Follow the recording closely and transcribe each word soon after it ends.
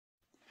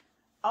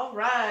All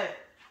right,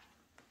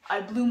 I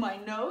blew my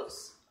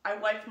nose, I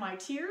wiped my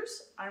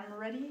tears, I'm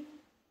ready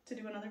to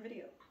do another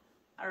video.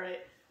 All right,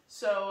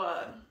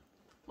 so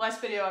last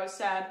video I was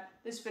sad,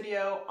 this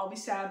video I'll be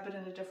sad but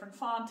in a different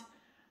font.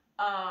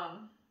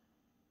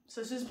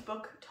 So this is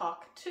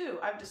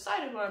Booktalk2. I've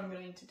decided what I'm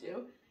going to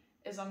do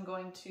is I'm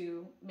going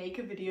to make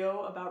a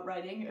video about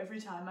writing every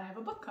time I have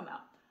a book come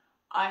out.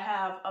 I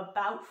have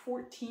about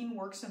 14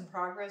 works in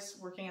progress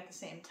working at the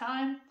same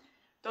time.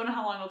 Don't know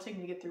how long it'll take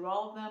me to get through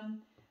all of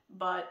them,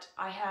 but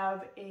I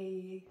have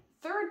a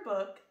third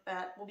book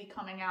that will be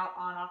coming out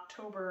on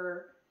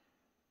October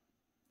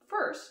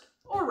 1st,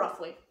 or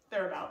roughly,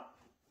 thereabout.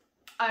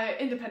 I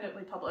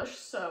independently publish,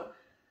 so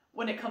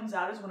when it comes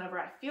out is whenever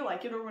I feel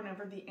like it, or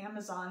whenever the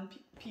Amazon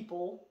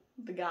people,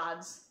 the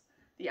gods,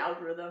 the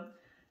algorithm,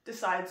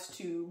 decides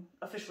to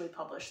officially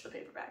publish the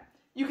paperback.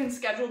 You can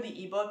schedule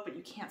the ebook, but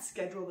you can't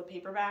schedule the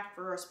paperback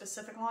for a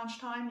specific launch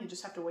time. You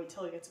just have to wait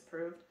till it gets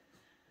approved.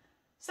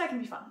 So that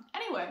can be fun.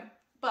 Anyway,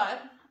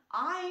 but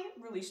I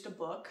released a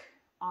book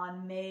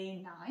on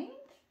May 9th,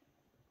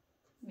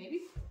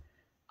 maybe?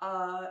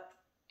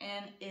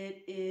 And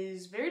it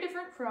is very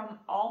different from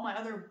all my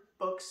other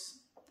books,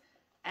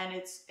 and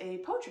it's a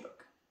poetry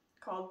book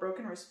called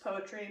Broken Wrist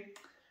Poetry.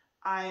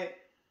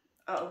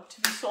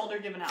 To be sold or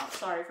given out.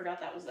 Sorry, I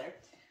forgot that was there.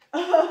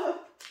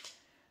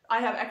 I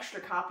have extra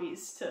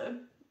copies to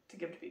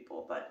give to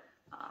people, but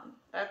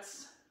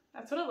that's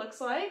what it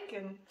looks like,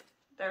 and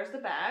there's the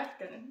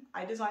back, and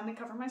I designed the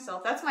cover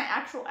myself. That's my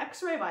actual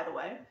x-ray, by the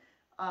way.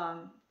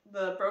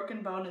 The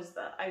broken bone is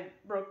I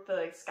broke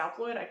the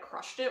scaphoid, I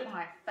crushed it when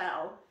I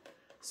fell.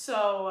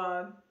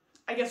 So,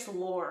 I guess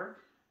lore.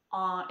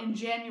 In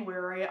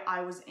January,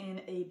 I was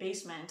in a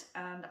basement,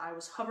 and I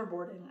was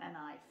hoverboarding, and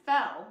I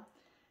fell.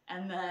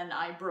 And then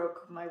I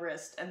broke my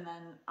wrist, and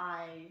then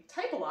I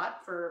type a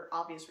lot for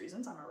obvious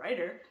reasons, I'm a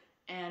writer,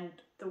 and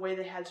the way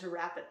they had to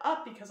wrap it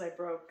up because I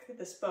broke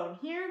this bone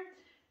here,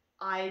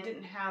 I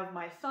didn't have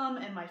my thumb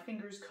and my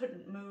fingers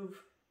couldn't move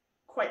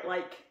quite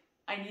like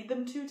I need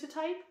them to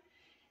type,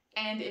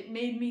 and it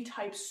made me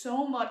type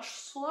so much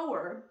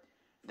slower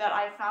that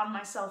I found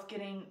myself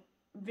getting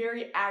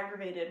very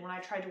aggravated when I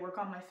tried to work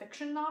on my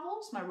fiction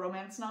novels, my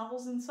romance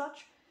novels and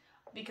such,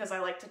 because I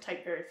like to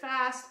type very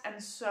fast,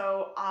 and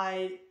so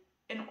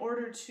in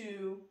order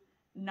to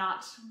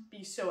not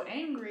be so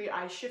angry,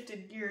 I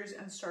shifted gears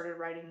and started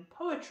writing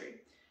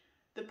poetry.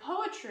 The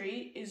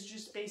poetry is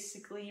just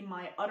basically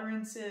my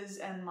utterances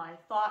and my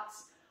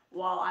thoughts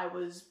while I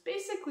was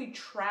basically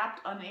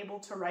trapped, unable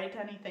to write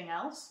anything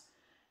else.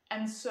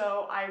 And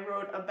so I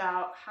wrote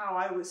about how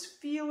I was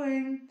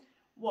feeling,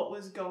 what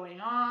was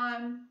going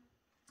on,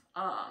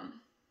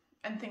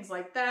 and things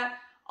like that.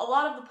 A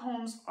lot of the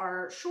poems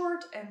are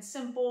short and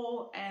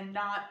simple and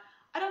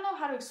I don't know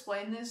how to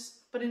explain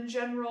this, but in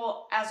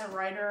general, as a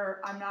writer,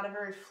 I'm not a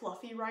very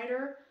fluffy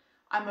writer.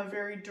 I'm a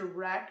very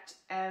direct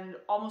and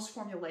almost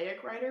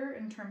formulaic writer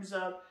in terms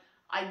of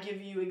I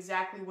give you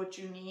exactly what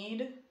you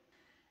need.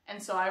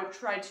 And so I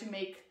try to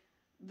make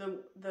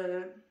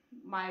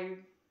my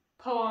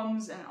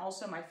poems and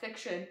also my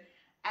fiction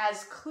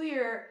as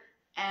clear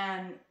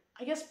and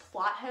I guess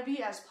plot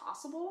heavy as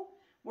possible,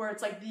 where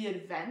it's like the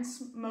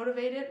events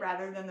motivated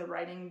rather than the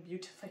writing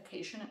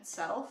beautification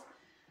itself.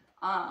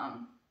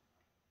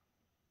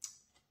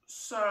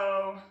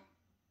 So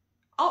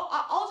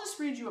I'll just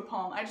read you a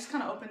poem. I just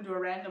kind of opened to a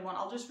random one.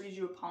 I'll just read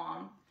you a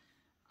poem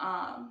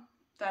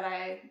that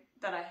I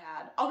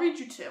had. I'll read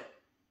you two,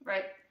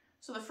 right?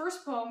 So the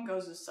first poem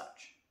goes as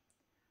such.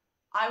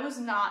 I was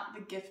not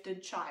the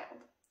gifted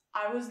child.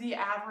 I was the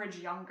average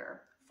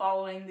younger,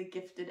 following the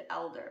gifted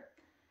elder.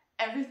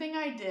 Everything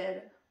I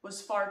did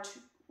was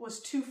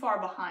too far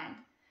behind.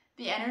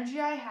 The energy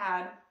I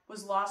had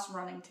was lost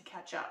running to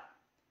catch up.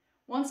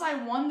 Once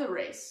I won the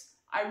race,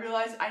 I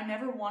realized I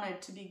never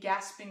wanted to be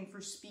gasping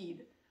for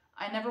speed.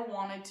 I never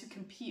wanted to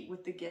compete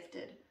with the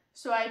gifted,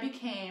 so I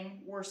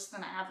became worse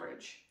than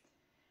average.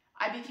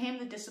 I became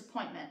the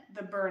disappointment,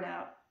 the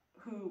burnout,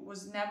 who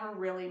was never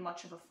really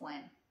much of a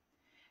flame.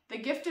 The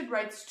gifted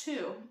writes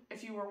too,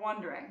 if you were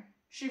wondering.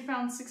 She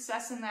found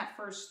success in that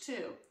first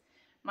too.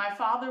 My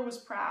father was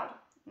proud.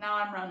 Now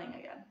I'm running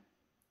again.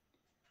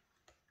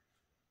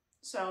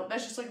 So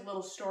that's just like a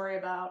little story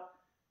about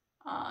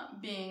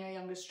being a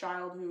youngest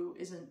child who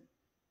isn't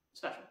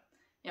special.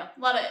 You know,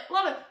 a lot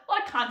of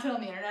content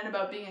on the internet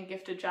about being a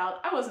gifted child.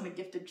 I wasn't a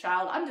gifted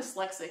child. I'm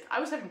dyslexic. I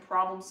was having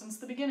problems since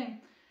the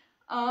beginning.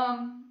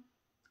 And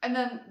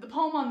then the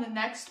poem on the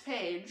next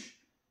page,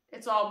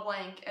 it's all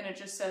blank, and it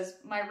just says,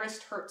 my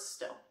wrist hurts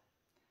still.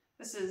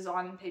 This is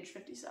on page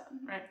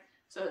 57, right?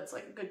 So it's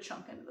like a good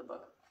chunk into the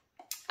book.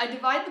 I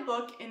divide the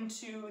book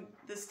into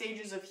the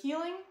stages of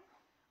healing.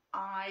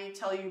 I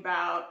tell you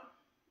about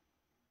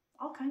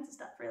all kinds of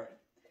stuff, really.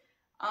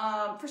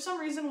 For some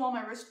reason, while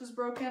my wrist was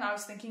broken, I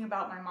was thinking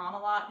about my mom a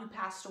lot, who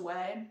passed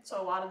away.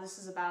 So a lot of this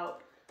is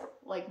about,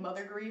 like,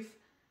 mother grief.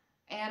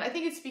 And I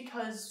think it's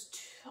because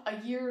a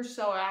year or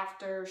so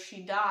after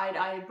she died,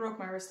 I broke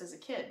my wrist as a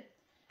kid.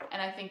 And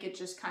I think it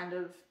just kind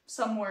of,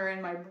 somewhere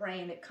in my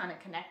brain, it kind of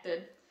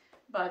connected.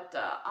 But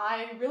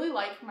I really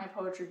like my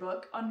poetry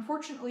book.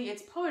 Unfortunately,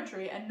 it's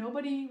poetry, and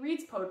nobody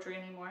reads poetry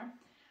anymore.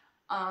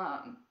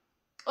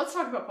 Let's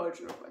talk about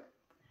poetry real quick.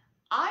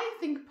 I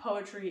think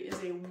poetry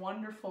is a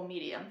wonderful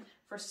medium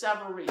for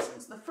several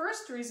reasons. The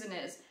first reason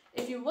is,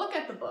 if you look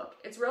at the book,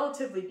 it's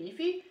relatively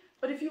beefy,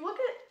 but if you look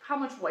at how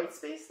much white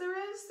space there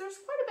is, there's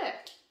quite a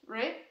bit,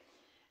 right?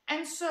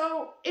 And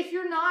so if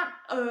you're not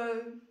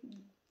a,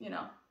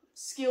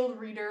 skilled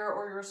reader,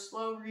 or you're a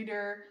slow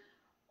reader,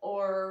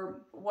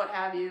 or what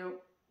have you,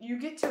 you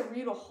get to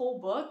read a whole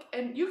book,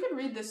 and you can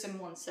read this in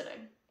one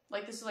sitting.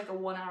 Like, this is like a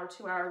 1 hour,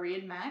 2 hour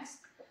read max,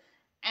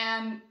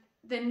 and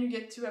then you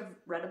get to have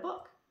read a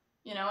book.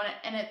 And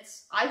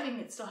I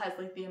think it still has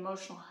like the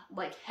emotional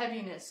like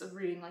heaviness of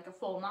reading like a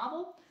full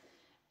novel.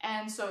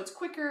 And so it's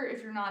quicker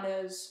if you're not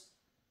as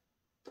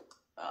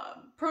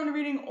prone to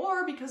reading,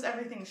 or because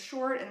everything's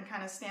short and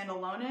kind of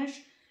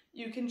standalone-ish,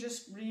 you can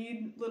just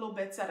read little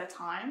bits at a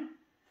time.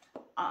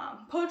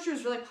 Poetry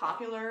is really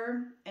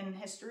popular in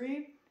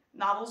history.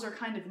 Novels are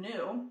kind of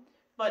new,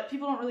 but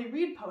people don't really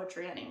read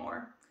poetry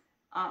anymore.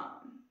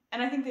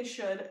 And I think they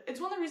should. It's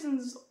one of the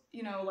reasons,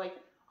 like,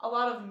 a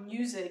lot of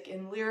music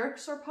and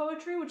lyrics are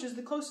poetry, which is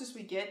the closest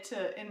we get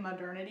to, in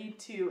modernity,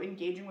 to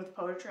engaging with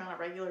poetry on a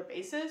regular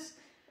basis.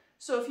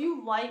 So if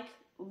you like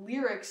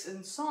lyrics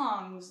and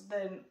songs,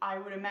 then I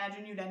would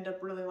imagine you'd end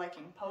up really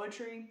liking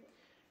poetry.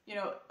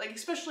 Like,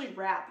 especially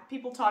rap.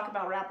 People talk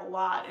about rap a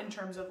lot in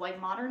terms of like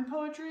modern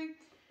poetry,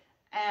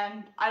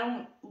 and I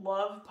don't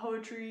love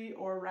poetry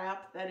or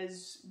rap that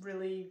is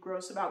really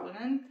gross about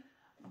women.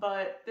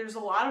 But there's a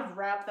lot of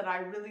rap that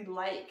I really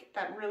like,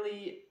 that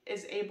really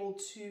is able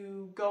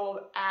to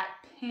go at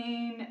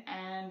pain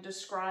and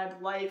describe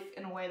life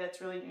in a way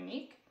that's really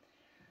unique.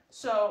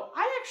 So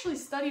I actually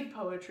studied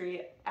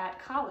poetry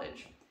at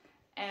college,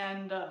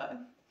 and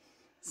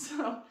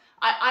so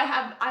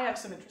I have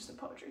some interest in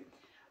poetry.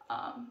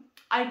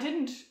 I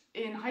didn't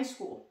in high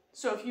school.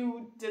 So if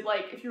you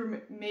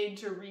were made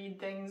to read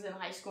things in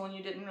high school and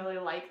you didn't really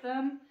like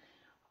them,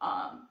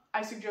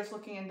 I suggest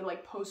looking into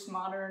like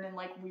postmodern and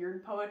like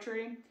weird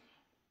poetry,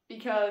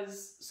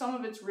 because some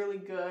of it's really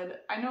good.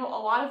 I know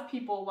a lot of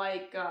people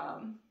like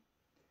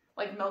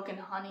Milk and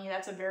Honey.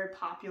 That's a very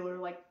popular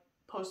like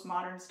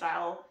postmodern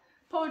style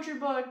poetry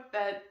book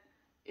that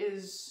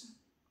is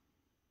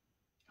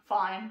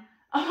fine.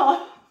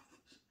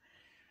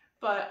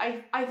 But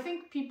I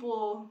think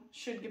people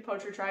should give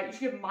poetry a try. You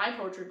should give my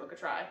poetry book a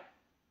try.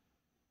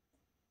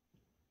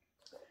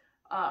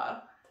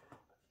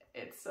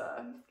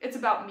 It's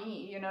about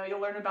me, you'll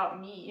learn about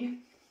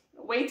me.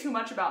 Way too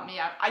much about me.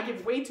 I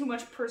give way too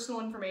much personal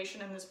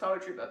information in this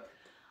poetry book.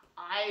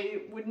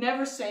 I would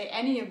never say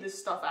any of this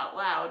stuff out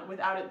loud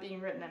without it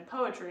being written in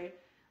poetry.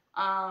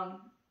 But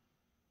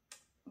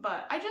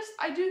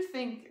I do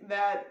think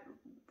that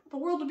the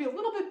world would be a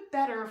little bit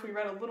better if we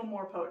read a little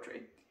more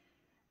poetry.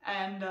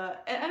 And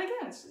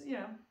again,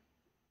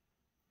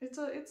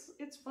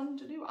 it's fun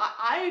to do.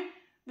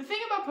 The thing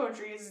about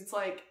poetry is, it's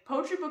like,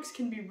 poetry books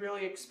can be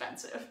really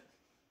expensive.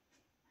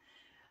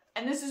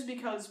 And this is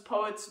because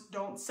poets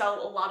don't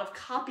sell a lot of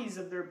copies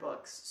of their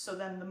books, so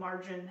then the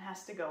margin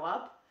has to go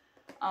up.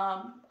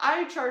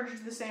 I charge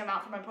the same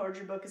amount for my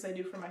poetry book as I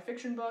do for my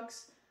fiction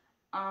books.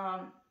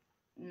 I'll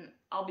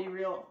be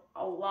real,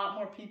 a lot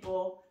more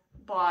people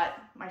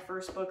bought my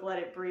first book, Let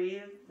It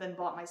Breathe, than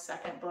bought my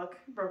second book,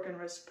 Broken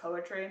Wrist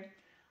Poetry.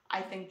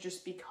 I think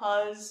just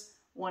because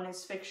one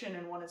is fiction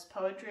and one is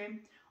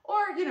poetry.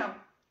 Or,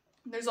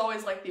 there's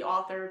always like the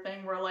author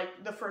thing where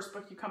like the first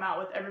book you come out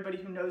with, everybody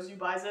who knows you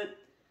buys it.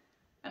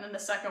 And then the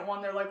second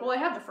one, they're like, well, I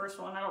have the first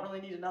one, I don't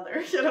really need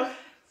another,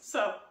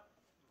 So,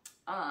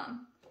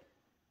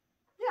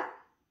 yeah,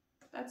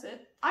 that's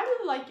it. I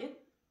really like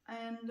it.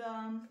 And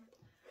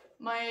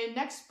my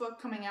next book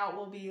coming out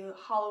will be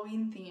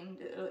Halloween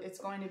themed. It's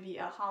going to be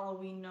a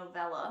Halloween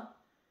novella.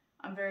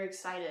 I'm very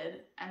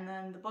excited. And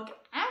then the book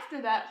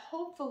after that,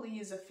 hopefully,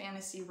 is a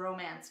fantasy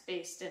romance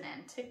based in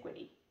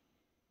antiquity.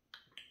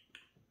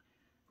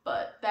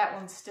 But that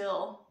one's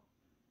still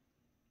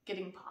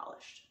getting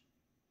polished.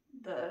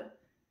 The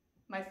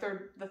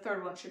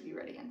third one should be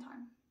ready in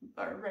time,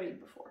 or ready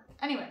before.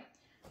 Anyway,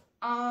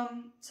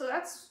 so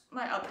that's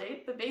my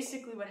update. But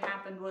basically what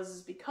happened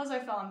was because I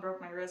fell and broke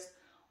my wrist,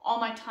 all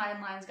my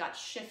timelines got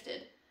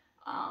shifted.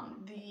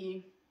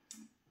 The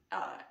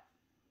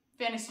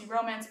fantasy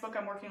romance book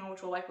I'm working on,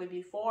 which will likely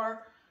be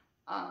 4,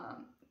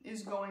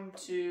 is going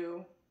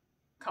to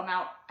come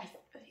out,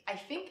 I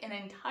think, an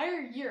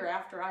entire year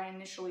after I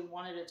initially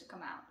wanted it to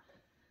come out,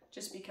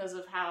 just because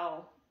of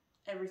how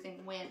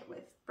everything went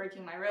with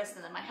breaking my wrist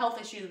and then my health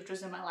issues, which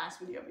was in my last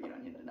video, but you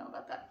don't need to know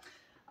about that.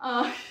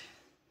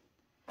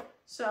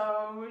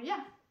 So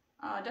yeah,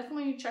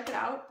 definitely check it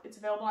out. It's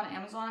available on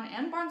Amazon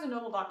and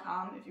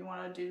barnesandnoble.com if you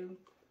want to do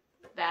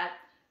that.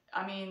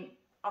 I mean,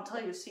 I'll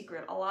tell you a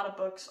secret. A lot of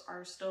books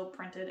are still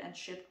printed and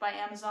shipped by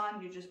Amazon.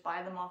 You just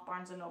buy them off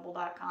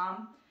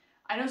barnesandnoble.com.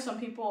 I know some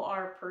people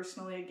are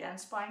personally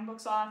against buying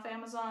books off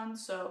Amazon,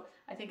 so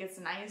I think it's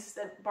nice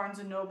that Barnes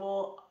 &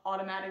 Noble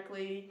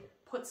automatically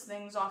puts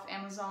things off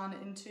Amazon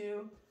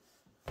into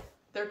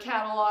their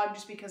catalog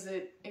just because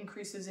it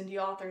increases indie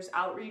authors'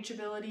 outreach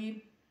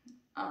ability.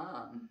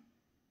 But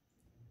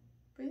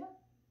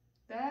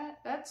yeah,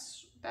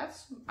 that's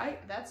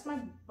my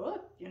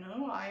book, you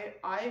know. I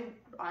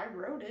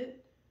wrote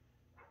it.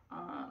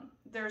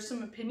 There's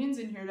some opinions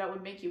in here that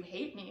would make you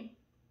hate me,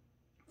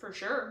 for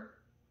sure.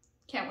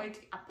 Can't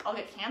wait I'll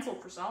get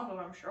canceled for some of them,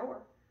 I'm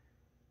sure.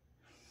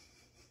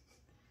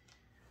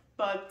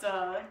 But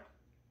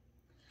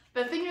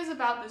the thing is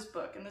about this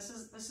book, and this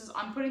is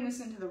I'm putting this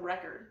into the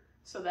record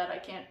so that I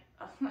can't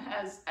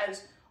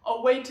as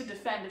a way to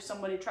defend if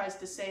somebody tries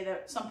to say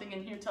that something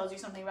in here tells you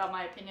something about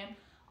my opinion.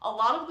 A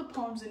lot of the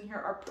poems in here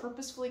are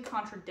purposefully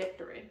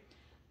contradictory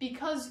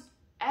because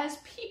as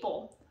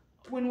people,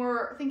 when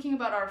we're thinking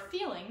about our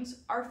feelings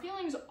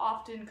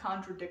often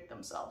contradict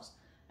themselves.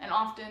 And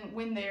often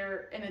when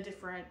they're in a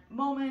different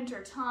moment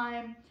or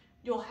time,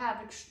 you'll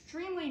have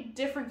extremely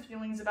different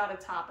feelings about a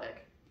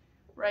topic,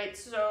 right?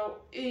 So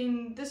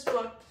in this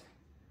book,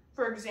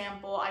 for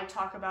example, I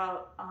talk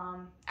about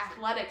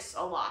athletics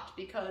a lot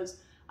because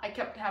I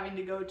kept having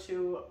to go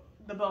to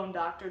the bone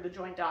doctor, the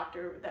joint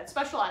doctor that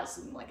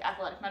specializes in like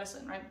athletic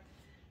medicine, right?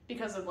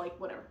 Because of like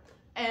whatever.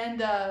 And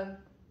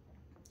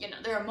you know,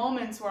 there are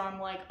moments where I'm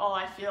like, oh,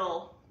 I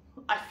feel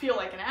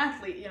like an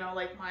athlete, you know,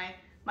 like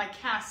my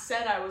cast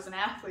said I was an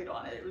athlete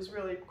on it. It was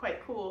really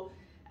quite cool.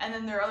 And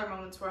then there are other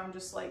moments where I'm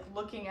just like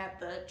looking at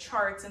the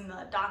charts in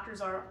the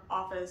doctor's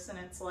office and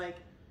it's like,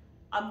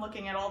 I'm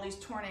looking at all these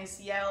torn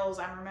ACLs.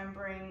 I'm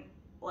remembering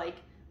like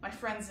my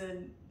friends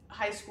in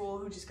high school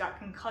who just got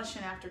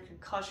concussion after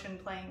concussion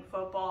playing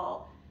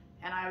football.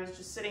 And I was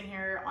just sitting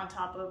here on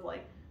top of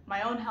like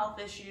my own health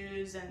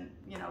issues and,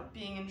 you know,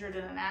 being injured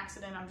in an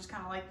accident. I'm just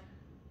kind of like,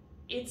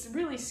 it's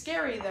really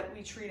scary that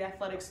we treat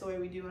athletics the way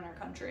we do in our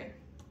country.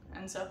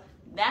 And so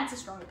that's a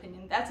strong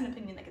opinion. That's an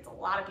opinion that gets a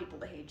lot of people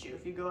to hate you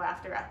if you go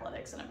after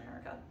athletics in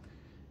America.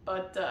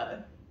 But,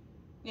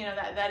 you know,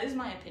 that is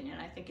my opinion.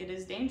 I think it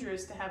is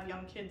dangerous to have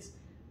young kids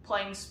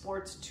playing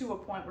sports to a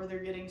point where they're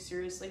getting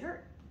seriously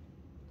hurt.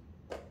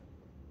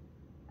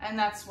 And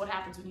that's what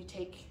happens when you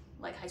take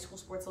like high school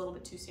sports a little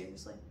bit too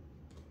seriously.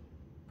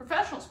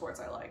 Professional sports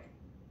I like.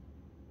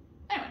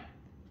 Anyway,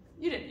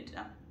 you didn't need to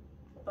know.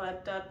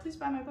 But please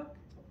buy my book.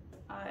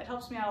 It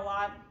helps me out a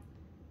lot.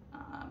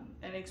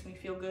 It makes me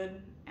feel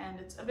good. And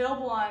it's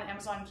available on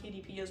Amazon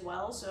KDP as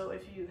well. So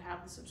if you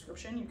have the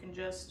subscription, you can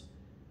just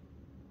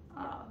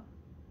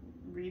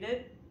read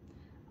it.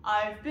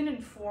 I've been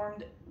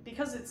informed,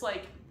 because it's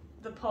like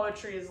the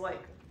poetry is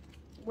like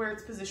where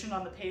it's positioned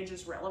on the page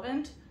is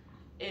relevant.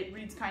 It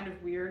reads kind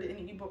of weird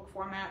in ebook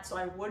format, so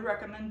I would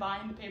recommend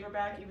buying the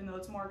paperback even though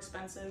it's more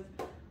expensive.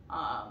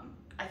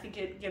 I think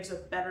it gives a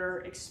better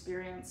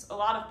experience. A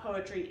lot of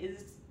poetry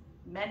is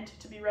meant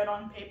to be read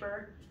on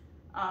paper,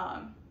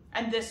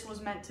 and this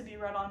was meant to be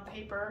read on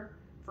paper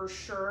for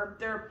sure.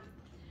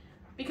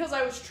 Because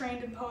I was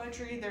trained in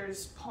poetry,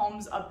 there's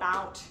poems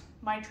about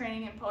my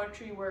training in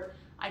poetry where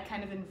I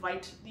kind of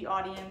invite the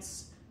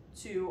audience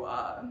to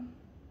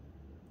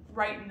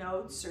write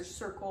notes or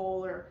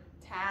circle or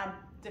tab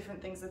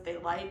different things that they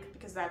like,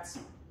 because that's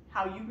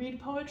how you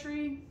read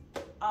poetry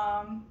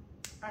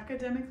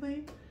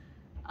academically.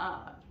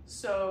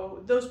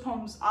 So those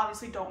poems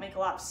obviously don't make a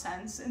lot of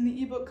sense in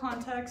the ebook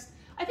context.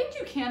 I think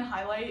you can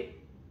highlight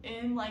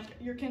in like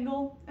your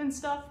Kindle and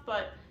stuff,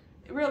 but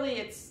really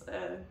it's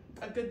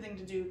a good thing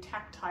to do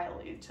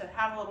tactilely, to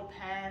have a little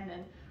pen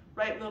and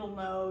write little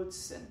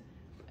notes,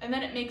 and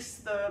then it makes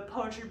the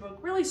poetry book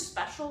really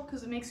special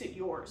because it makes it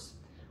yours.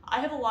 I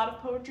have a lot of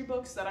poetry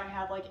books that I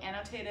have like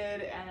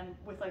annotated and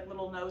with like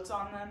little notes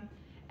on them,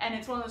 and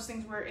it's one of those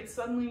things where it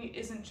suddenly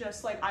isn't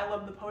just like I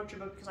love the poetry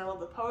book because I love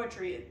the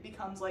poetry. It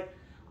becomes like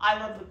I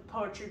love the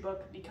poetry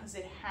book because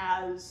it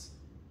has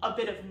a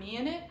bit of me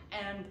in it,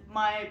 and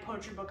my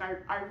poetry book,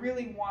 I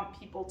really want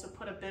people to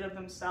put a bit of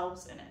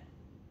themselves in it,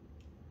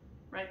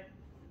 right?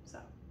 So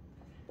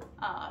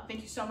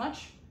thank you so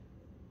much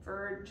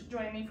for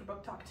joining me for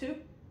Booktalk2.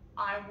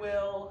 I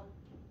will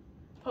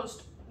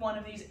post one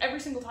of these every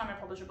single time I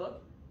publish a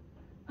book.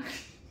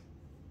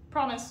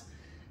 Promise.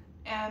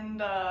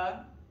 And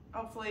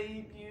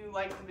hopefully you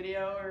like the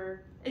video,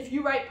 or if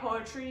you write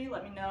poetry,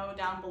 let me know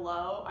down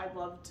below. I'd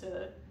love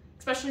to,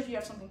 especially if you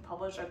have something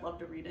published, I'd love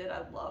to read it.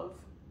 I love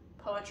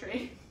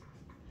poetry.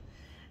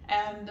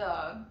 And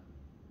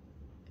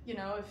you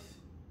know, if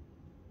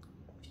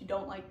you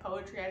don't like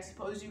poetry, I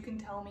suppose you can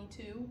tell me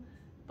too,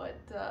 but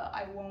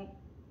I won't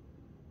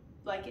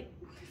like it.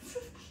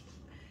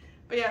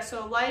 But yeah,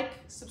 so like,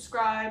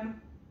 subscribe,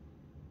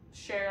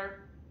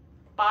 share,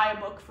 buy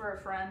a book for a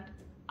friend.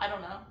 I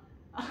don't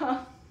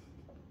know.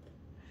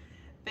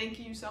 Thank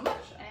you so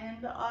much,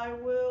 and I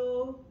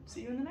will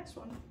see you in the next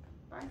one.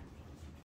 Bye.